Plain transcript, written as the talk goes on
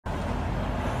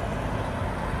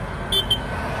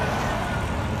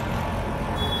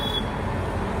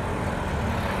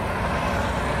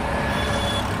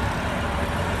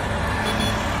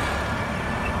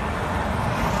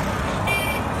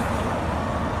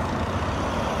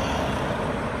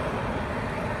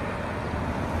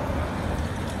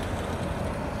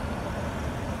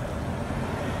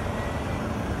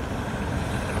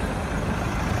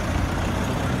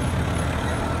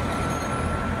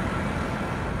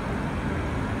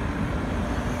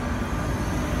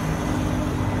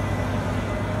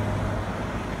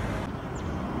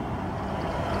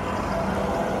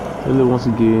Hello once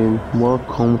again,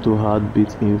 welcome to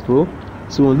Heartbeat Info.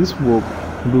 So on this walk,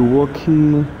 we'll be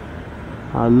walking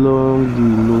along the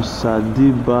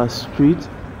Nosadeba street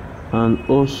and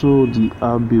also the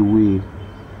Abbey way.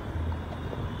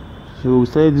 So we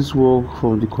started this walk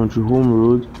from the country home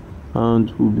road and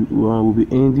we'll be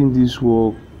ending this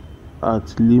walk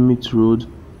at Limit Road.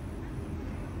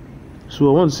 So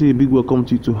I want to say a big welcome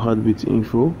to you to Heartbeat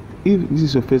Info. If this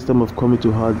is your first time of coming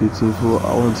to Heartbeat Info,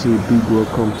 I want to say a big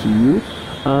welcome to you.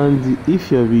 And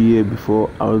if you have been here before,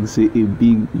 I want to say a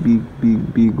big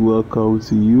welcome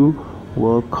to you.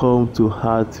 Welcome to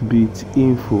Heartbeat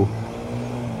Info.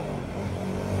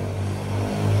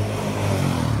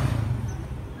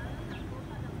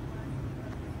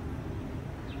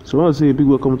 So I want to say a big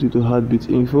welcome to you to Heartbeat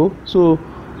Info. So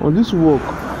on this walk,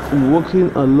 we're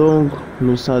walking along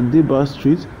Nosadeba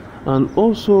Street and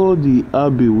also the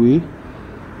Abbey way.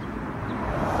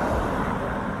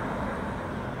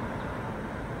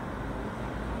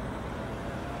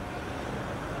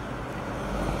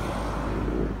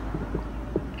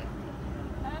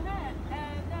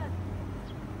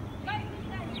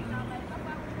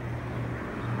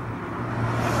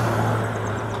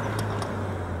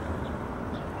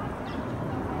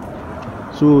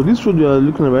 So this road we are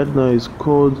looking at right now is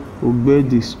called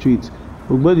Abbey Street.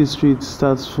 Abbey Street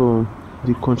starts from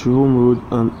the country home road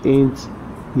and ends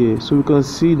here. So we can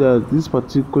see that this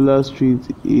particular street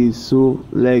is so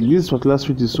nice,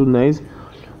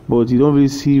 but you don't really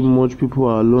see much people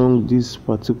along this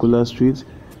particular street.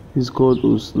 This is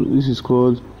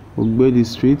called Abbey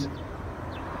Street.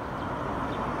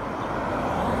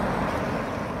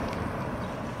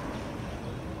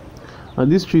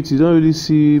 And this street, you don't really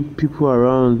see people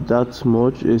around that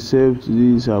much, except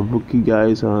these are bookie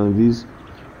guys and these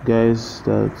guys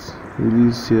that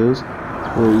really sales.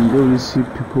 But you don't really see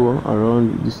people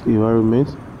around this environment.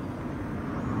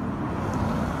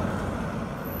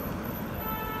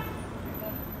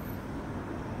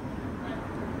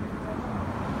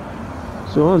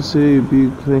 So I want to say a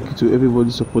big thank you to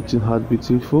everybody supporting Heartbeat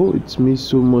Info. It means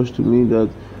so much to me that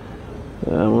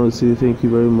I want to say thank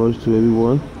you very much to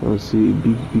everyone. I want to say a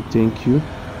big thank you.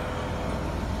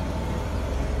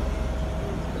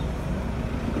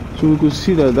 So we could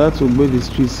see that that's where the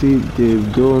street say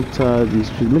they've done tar the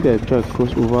street. Make I try to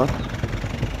cross over.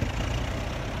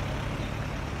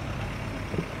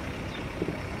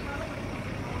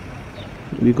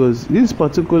 Because this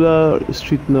particular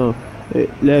street now,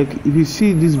 like if you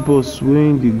see this bus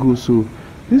when they go, so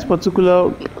this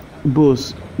particular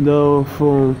bus now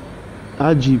from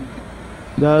Abbey,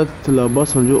 that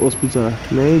Obasanjo hospital,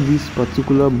 now this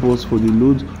particular bus for the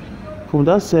load from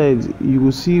that side, you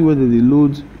will see whether the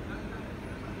load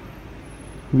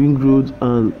Ring Road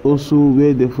and also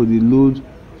where they for the load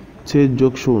third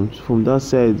junction from that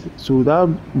side. So that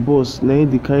bus now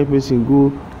the carry person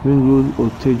go Ring Road or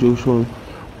third junction.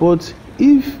 But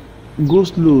if go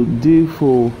slow dey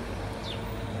for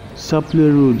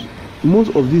Sapele Road,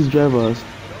 most of these drivers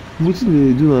wetin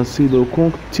they do na say they'll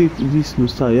come take this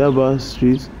Nosadeba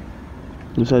Street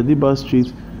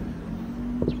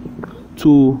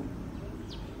to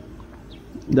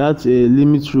that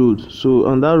Limit Road. So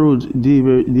on that road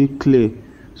they clear.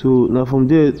 So now from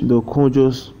there they'll come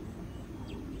just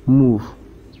move.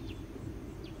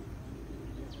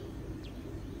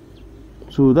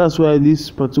 So that's why this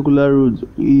particular road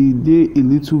dey a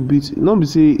little bit, not be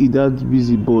say e that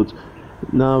busy, but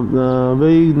now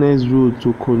very nice road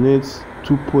to connect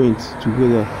two points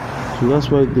together. So that's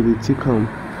why they take am.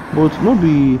 But not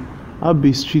be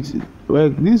Abbey Street,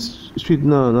 like this street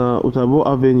now Otabo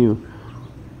Avenue.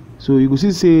 So you could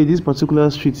see say this particular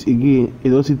street again e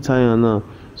don see tire now.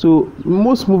 So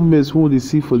most movements wey they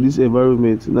see for this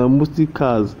environment now mostly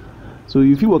cars. So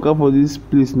if you walk out for this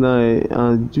place now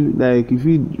and do, like if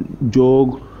you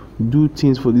jog, do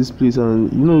things for this place,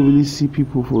 and you don't really see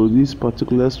people for this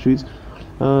particular street.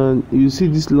 And you see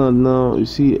this land now, you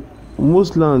see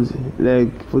most lands,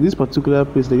 like for this particular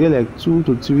place they get like 2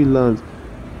 to 3 lands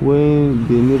when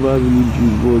they never really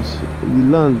do, but the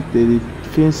land they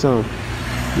fence am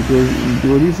because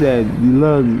for this side the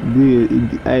land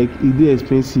they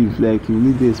expensive, like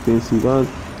really expensive. And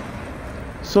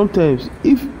sometimes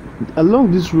if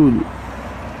along this road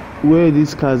where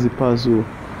these cars they pass, so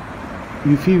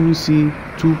you feel see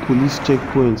 2 police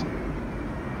checkpoints.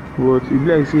 But e be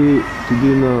like say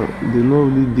today now they not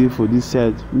really dey for this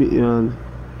side and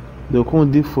they'll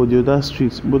come dey for the other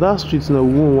street, but that street now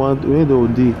we won't want when they will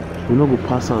dey we not go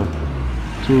pass am.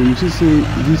 So you see say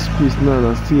this place now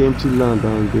na still empty land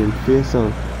and then fence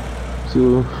am.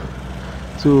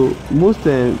 So most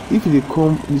time if they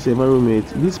come this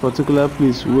environment, this particular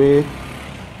place where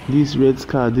this red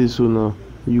car dey so now,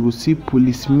 you go see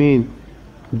policemen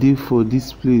dey for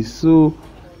this place. So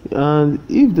and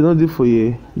if dem no dey for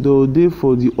here, dem go dey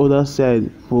for the other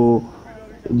side, for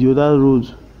the other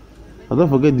road. I don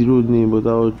forget the road name, but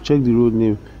I will check the road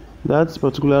name. That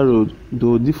particular road, they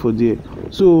go dey for there.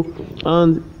 So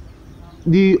and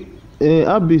the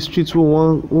Abbey street wey we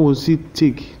wan still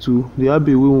take to the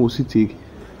Abbey wey we wan still take,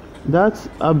 that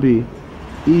Abbey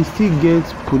e still get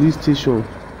police station.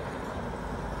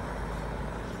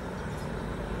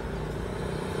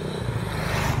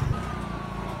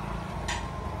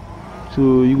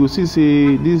 So you go see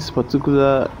say this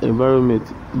particular environment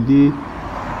dey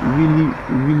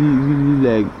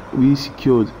really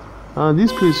secured. And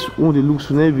this place wey dey look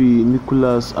so na be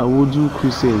Nicholas Awodu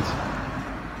Crescent.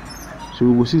 So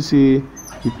you go see say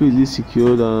the place dey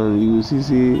secured, and you go see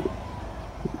say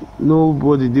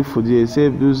nobody dey for there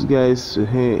except those guys,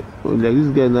 like this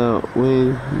guy now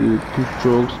when they push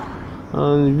trucks.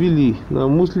 And really na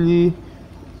mostly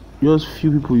just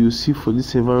few people you see for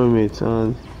this environment.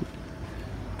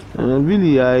 And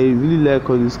really I really like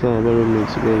all this kind of environment,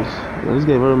 guys. And this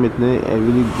kind of environment I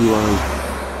really go,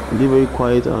 and dey very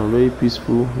quiet and very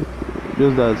peaceful.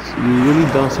 Just that the only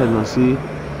downside na say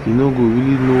you no go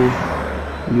really know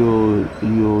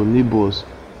your neighbors,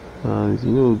 and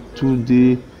too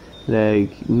dey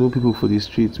like people for the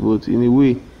street, but in a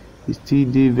way e still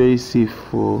dey very safe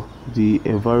for the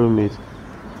environment.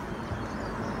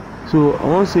 So I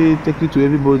wan say thank you to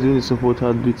everybody wey dey support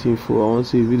Heartbeat Info. I wan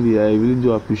say I really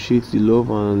do appreciate the love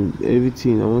and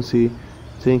everything. I wan say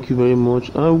thank you very much.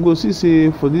 And we go see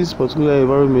say for this particular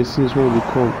environment, since when we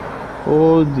come,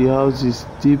 all the houses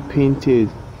dey painted.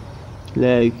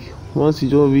 Like once e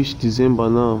don reach December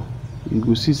now, you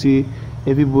go see say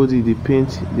everybody dey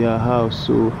paint their house.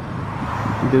 So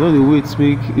dem no dey wait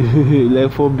make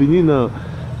like for Benin now,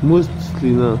 mostly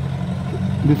now,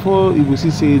 before you go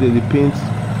see say dem dey paint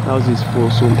houses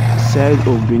for some side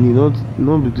of Benin,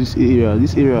 not be this area.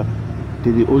 This area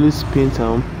dem dey always paint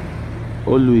am,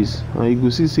 always. And you go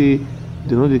see say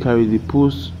dem no dey carry the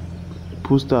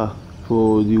poster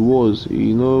for the walls.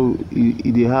 E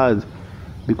dey hard,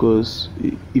 because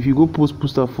if you go post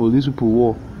poster for this people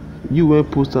wall, you wey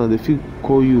post am, they fit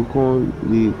call you,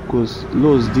 because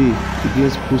laws dey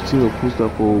against posting of poster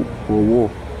for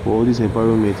wall for all this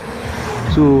environment.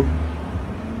 So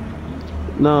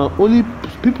now only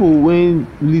people when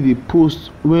really dey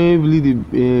post, when really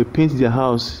dey paint their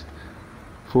house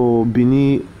for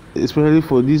Benin, especially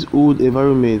for this old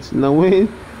environment. Now when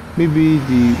maybe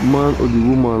the man or the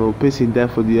woman or person die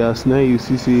for the house, now you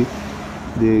see say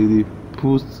they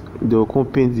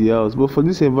come paint the house. But for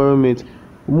this environment,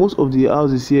 most of the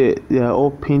houses here, they are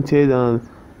all painted, and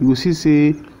you will see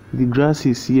say the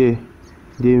grasses here,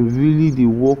 they really dey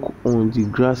work on the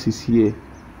grasses here,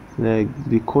 like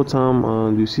they cut them,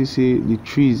 and you see say the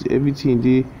trees, everything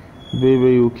dey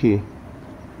very okay.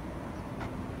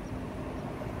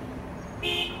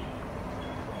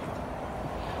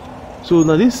 So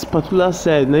now this particular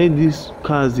side, now these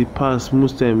cars dey pass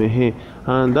most time here,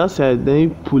 and that side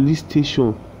now police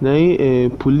station,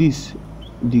 now police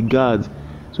the guard.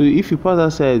 So if you pass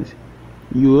that side,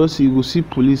 you go see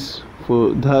police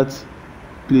for that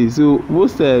place. So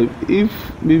most time, if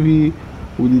maybe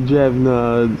we dey drive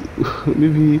now,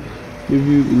 maybe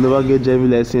you never get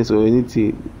driving license or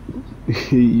anything,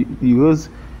 you just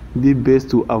dey best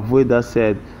to avoid that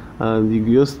side, and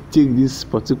you just take this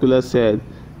particular side.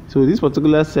 So this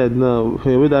particular side now,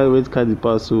 where that red car dey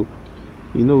pass, so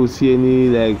you no go see any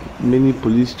like many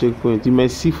police checkpoints. You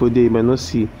might see for there, you might not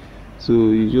see. So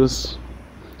you just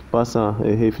pass am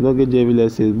if you no get driving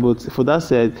license. But for that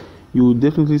side, you will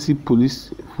definitely see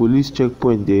police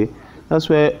checkpoint there. That's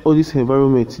why all this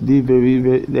environment, they very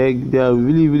like, they are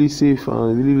really safe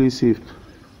and really safe.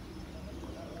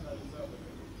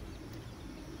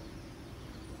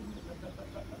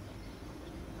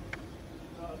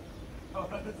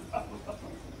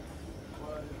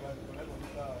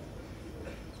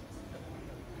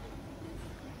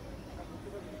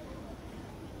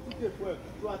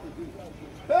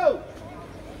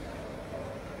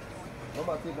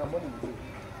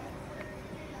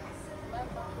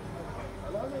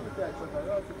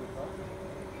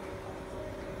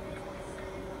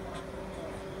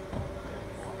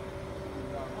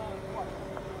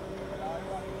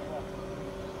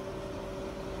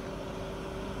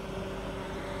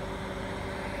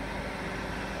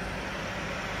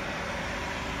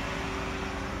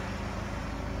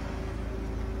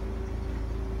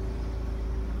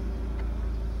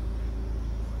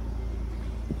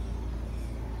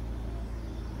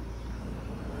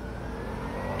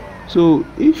 So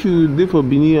if you dey for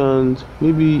Benin and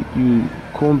maybe you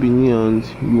come Benin and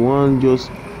you want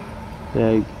just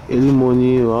like early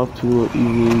morning or afternoon or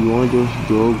evening, you want just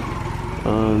jog,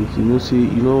 and say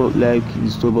like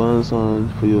disturbance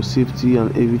and for your safety and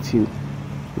everything.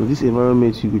 In this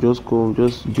environment, you could just come,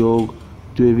 just jog,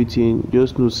 do everything.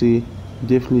 Just know say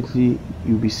definitely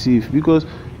you'll be safe, because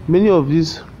many of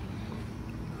these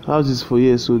houses for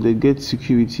here, so they get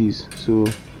securities. So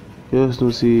just know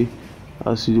say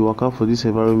as you work out for this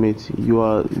environment, you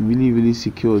are really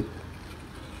secured.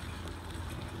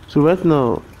 So right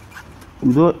now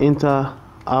we don't enter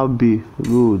Abbey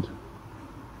road.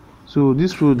 So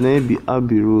this road now be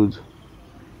Abbey road.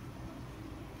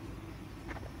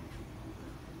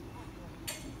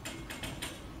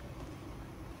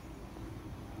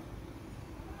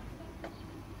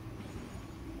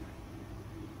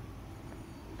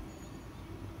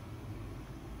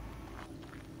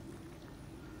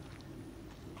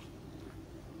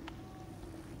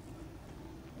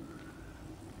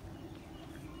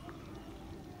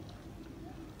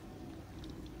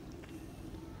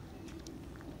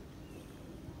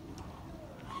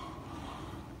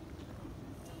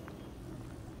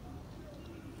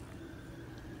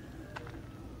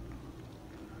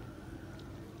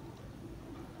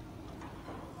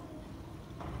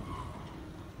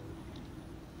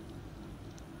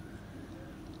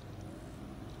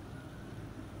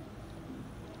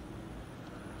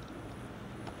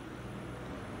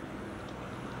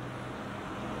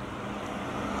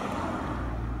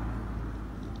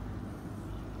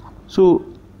 So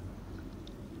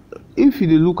if you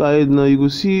dey look ahead now, you go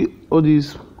see all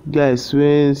these guys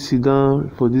wey sit down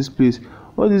for this place.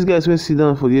 All these guys wey sit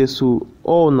down for there, so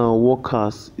all na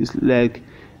workers. It's like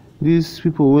these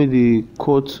people wey dey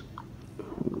cut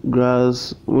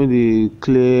grass, wey dey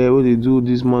clear, wey dey do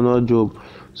this manual job.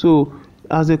 So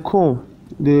as they come,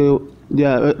 they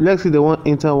are like say they wan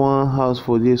enter one house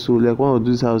for there, so like one of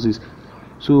these houses.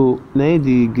 So na im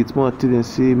the gate man tell them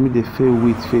say make dem first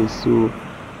wait first. So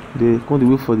they come dey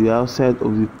wait for the outside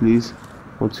of the place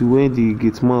until when the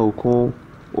gate man will come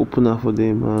open am for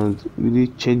them and really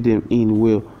check them in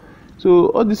well.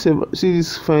 So all this, see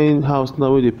this fine house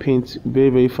now wey dey paint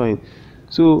very fine.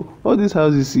 So all these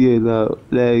houses here now,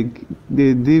 like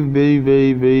they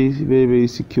very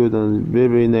secured and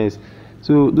very nice.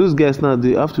 So those guys now,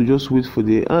 they have to just wait for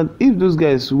there, and if those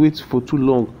guys wait for too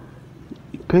long,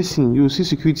 person you see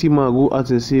security man go out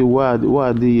and say why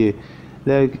are they here.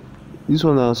 Like this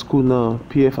one na school now,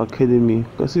 PF Academy.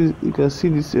 You can see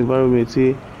this environment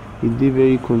say it dey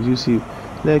very conducive.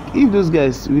 Like if those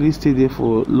guys really stay there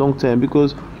for a long time,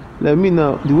 because like me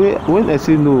now, the way when I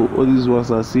say no all these ones,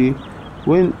 I say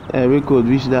when I record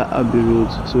reach that Abbey road,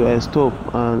 so I stop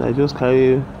and I just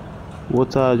carry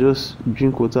water, just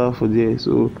drink water for there.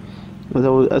 So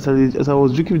as I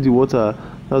was drinking the water,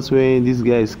 that's when these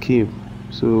guys came.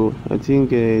 So I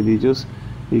think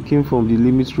they came from the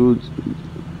limit road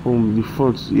from the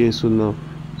front here. So now,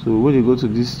 so when they go to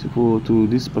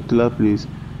this particular place,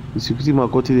 the security man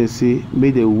come tell them say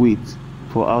make them wait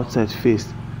for outside first.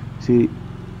 Say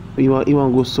he want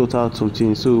go sort out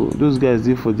something. So those guys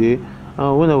did for there,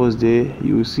 and when I was there,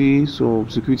 you will see some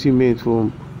security men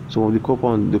from some of the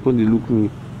compound. They come dey look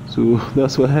me, so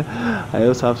that's why I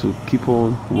just have to keep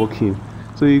on working.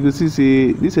 So you can see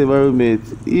say this environment,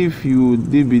 if you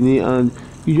dey Benin and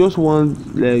you just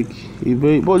want like a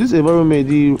very, but this environment,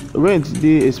 the rent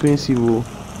dey expensive oh.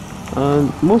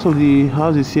 And most of the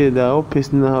houses here, they are all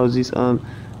personal houses, and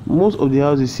most of the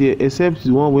houses here, except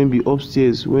the one wey be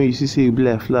upstairs, when you see e be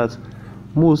like flat,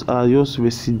 most are just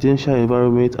residential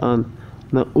environment, and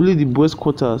na only the boys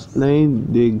quarters na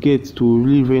im dey get to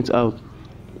really rent out.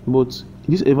 But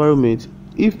this environment,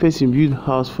 if person build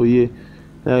house for here,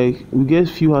 like we get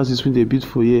few houses wey dey build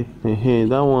for here,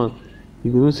 that one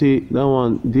you go know say that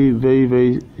one dey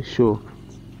very sure.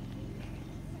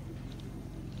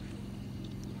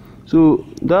 So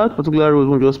that particular road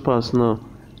we just pass now,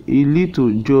 it lead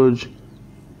to George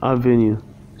Avenue.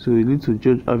 So it lead to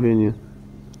George Avenue.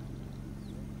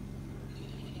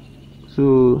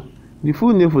 So the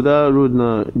full name for that road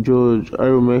now, George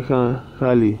Aromaichan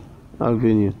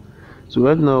Avenue. So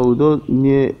right now we don't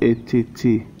near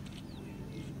ATT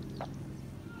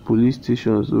police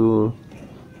station. So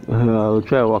I'll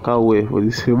try to work out way for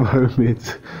this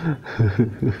environment.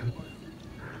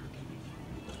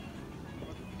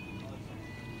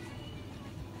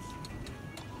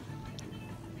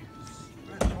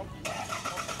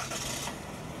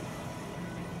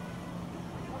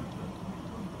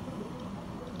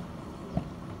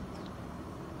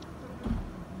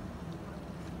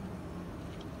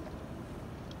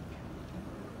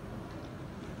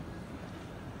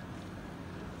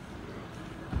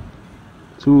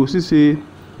 So see say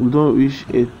we don reach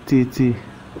Etete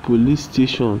police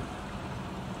station.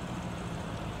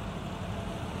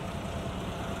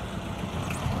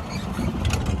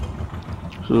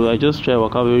 So I just try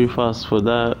waka very fast for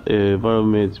that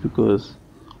environment, because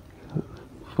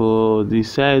for the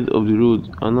side of the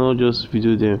road I no just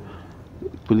video them.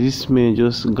 Policemen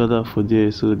just gather for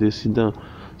there, so they sit down.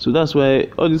 So that's why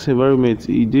all this environment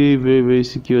e dey very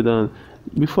secure. And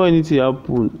before anything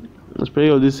happen, especially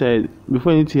on this side,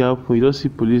 before anything happen, you don see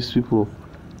police people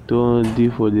don dey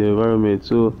for the environment.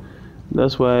 So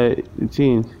that's why the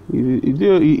thing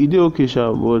e dey okay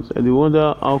sha. But I dey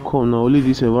wonder how come na only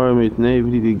this environment na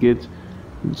really dey get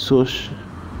such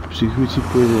security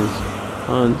presence.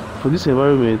 And for this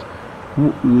environment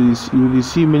you will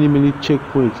see many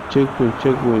checkpoints.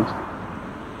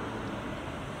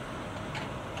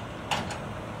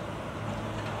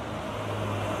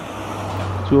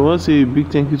 So I want to say a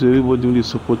big thank you to everybody who dey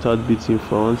support Abbey team.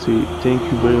 I want to say thank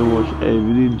you very much. I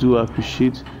really do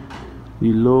appreciate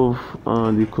the love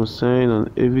and the concern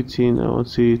and everything. I want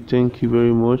to say thank you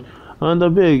very much. And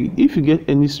abeg, if you get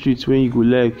any streets when you go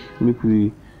like make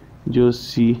we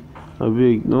just see,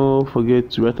 abeg no forget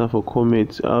to write am for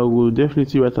comment. I will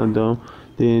definitely write am down.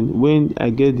 Then when I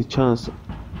get the chance,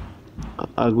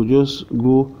 I go just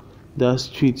go that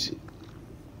street,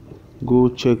 go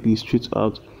check the street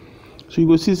out. So you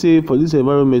go see say for this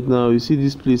environment now, you see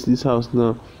this place, this house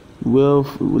now, well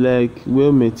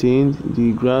maintained.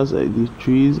 The grass, the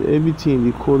trees, everything,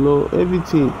 the color,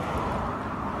 everything.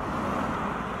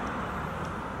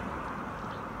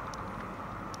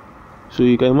 So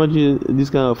you can imagine this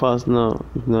kind of house now.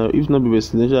 If not be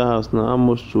residential house now, how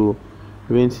much to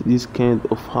rent this kind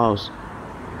of house?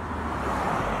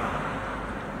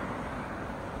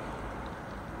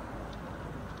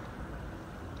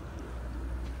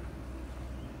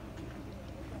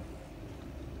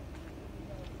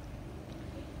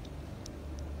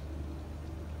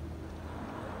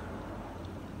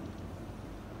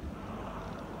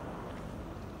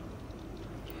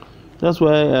 That's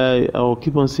why I will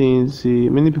keep on saying, say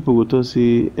many people will talk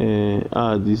say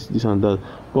this and that,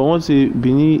 but I want to say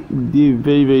Benin dey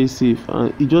very safe,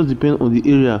 and it just depends on the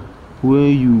area where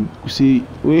you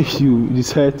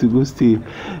decide to go stay.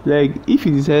 Like if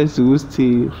you decide to go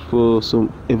stay for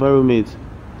some environment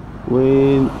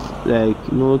when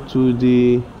like not too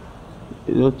dey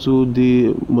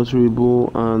motorable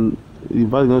and the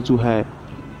value not too high,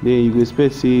 then you go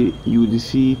expect say you will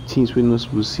see things wey you not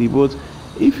supposed to see. But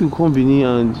if you come Benin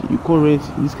and you can't rent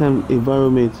this kind of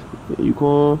environment, you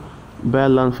can't buy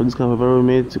land for this kind of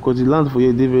environment, because the land for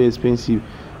here is very expensive.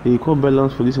 And you can't buy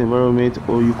land for this environment,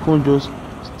 or you can't just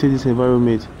stay this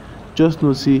environment. Just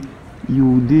know say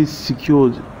you dey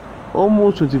secured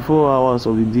almost 24 hours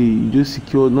of the day. You just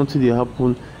secured, nothing dey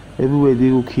happen, everywhere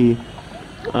dey okay.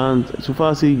 And so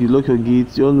far say you lock your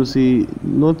gates, you all know say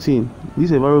nothing.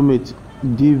 This environment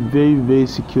dey very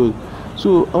secured.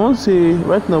 So I want to say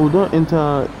right now we don't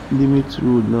enter limit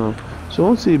road now. So I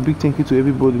want to say a big thank you to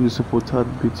everybody who supported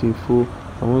Beautiful.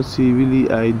 I want to say really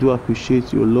I do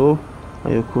appreciate your love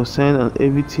and your concern and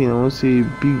everything. I want to say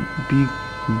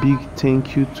big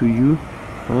thank you to you.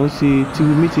 I want to say till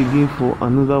we meet again for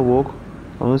another walk.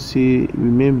 I want to say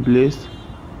remain blessed,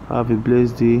 have a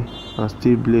blessed day and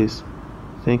stay blessed.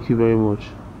 Thank you very much.